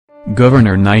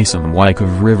Governor Wike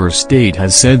of Rivers State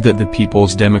has said that the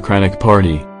People's Democratic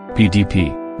Party,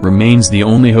 PDP, remains the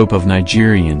only hope of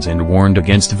Nigerians and warned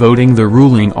against voting the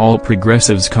ruling All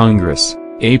Progressives Congress,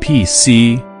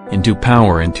 APC, into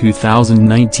power in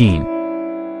 2019.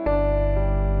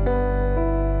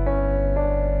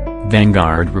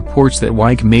 Vanguard reports that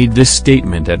Wike made this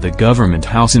statement at the government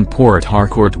house in Port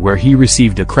Harcourt, where he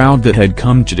received a crowd that had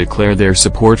come to declare their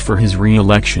support for his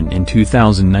re-election in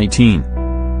 2019.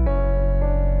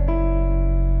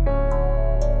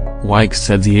 Wike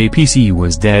said the APC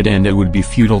was dead and it would be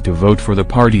futile to vote for the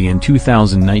party in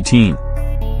 2019.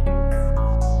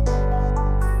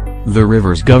 The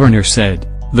Rivers governor said,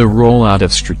 "The rollout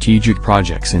of strategic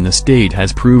projects in the state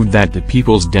has proved that the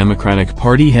People's Democratic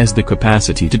Party has the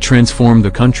capacity to transform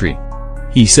the country."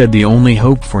 He said the only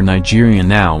hope for Nigeria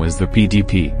now is the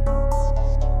PDP.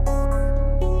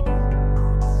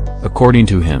 According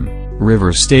to him,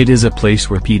 Rivers State is a place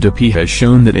where PDP has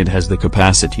shown that it has the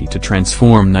capacity to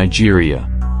transform Nigeria.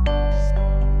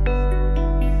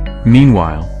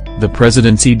 Meanwhile, the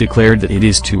presidency declared that it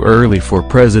is too early for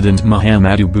President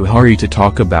Muhammadu Buhari to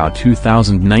talk about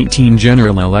 2019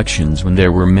 general elections when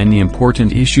there were many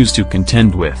important issues to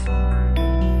contend with.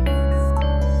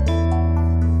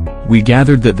 We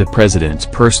gathered that the president's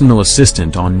personal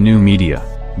assistant on new media,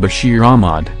 Bashir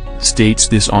Ahmad, states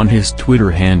this on his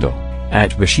Twitter handle,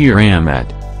 @BashirAhmad,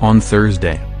 on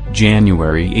Thursday,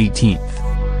 January 18th.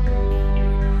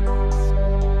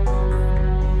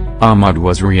 Ahmad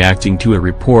was reacting to a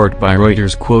report by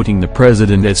Reuters quoting the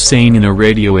president as saying in a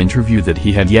radio interview that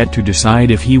he had yet to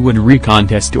decide if he would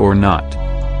recontest or not.